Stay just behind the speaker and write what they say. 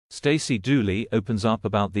Stacey Dooley opens up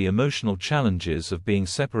about the emotional challenges of being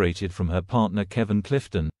separated from her partner Kevin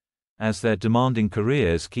Clifton, as their demanding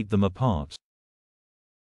careers keep them apart.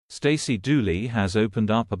 Stacey Dooley has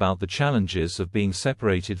opened up about the challenges of being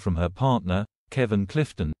separated from her partner, Kevin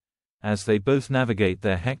Clifton, as they both navigate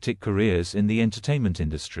their hectic careers in the entertainment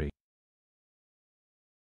industry.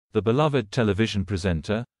 The beloved television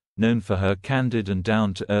presenter, known for her candid and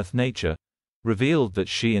down-to-earth nature, revealed that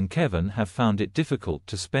she and Kevin have found it difficult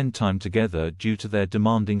to spend time together due to their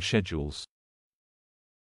demanding schedules.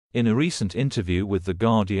 In a recent interview with The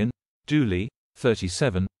Guardian, Dooley,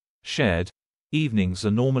 37, shared, "Evenings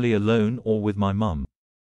are normally alone or with my mum.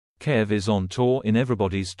 Kev is on tour in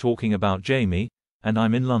Everybody's Talking About Jamie, and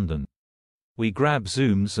I'm in London. We grab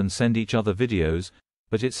Zooms and send each other videos,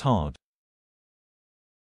 but it's hard.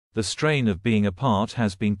 The strain of being apart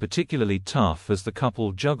has been particularly tough as the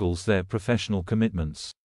couple juggles their professional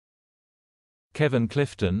commitments." Kevin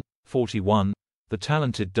Clifton, 41, the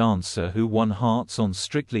talented dancer who won hearts on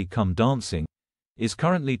Strictly Come Dancing, is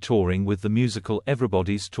currently touring with the musical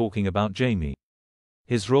Everybody's Talking About Jamie.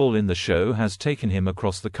 His role in the show has taken him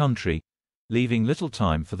across the country, leaving little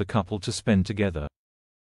time for the couple to spend together.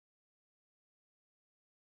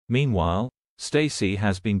 Meanwhile, Stacey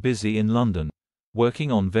has been busy in London,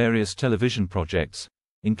 working on various television projects,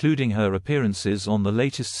 including her appearances on the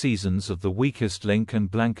latest seasons of The Weakest Link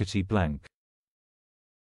and Blankety Blank.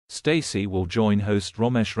 Stacey will join host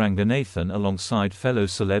Romesh Ranganathan alongside fellow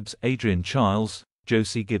celebs Adrian Chiles,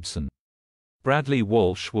 Josie Gibson. Bradley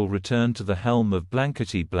Walsh will return to the helm of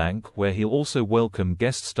Blankety Blank, where he'll also welcome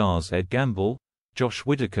guest stars Ed Gamble, Josh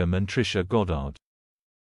Widdicombe and Trisha Goddard.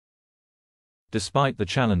 Despite the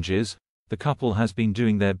challenges, the couple has been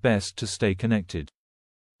doing their best to stay connected.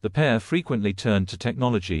 The pair frequently turn to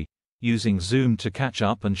technology, using Zoom to catch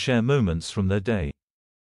up and share moments from their day.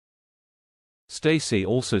 Stacey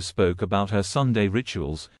also spoke about her Sunday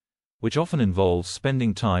rituals, which often involve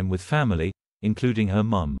spending time with family, including her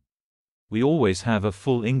mum. "We always have a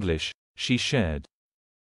full English," she shared.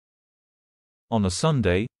 "On a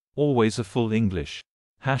Sunday, always a full English.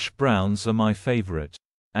 Hash browns are my favorite.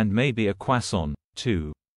 And maybe a croissant,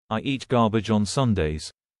 too. I eat garbage on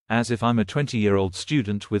Sundays, as if I'm a 20-year-old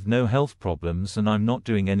student with no health problems and I'm not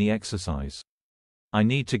doing any exercise. I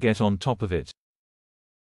need to get on top of it."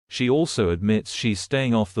 She also admits she's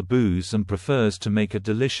staying off the booze and prefers to make a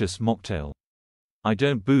delicious mocktail. "I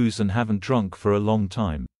don't booze and haven't drunk for a long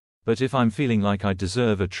time. But if I'm feeling like I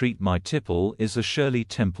deserve a treat, my tipple is a Shirley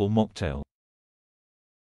Temple mocktail."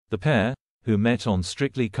 The pair, who met on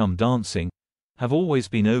Strictly Come Dancing, have always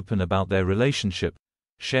been open about their relationship,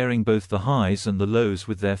 sharing both the highs and the lows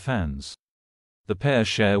with their fans. The pair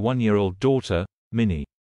share one-year-old daughter, Minnie.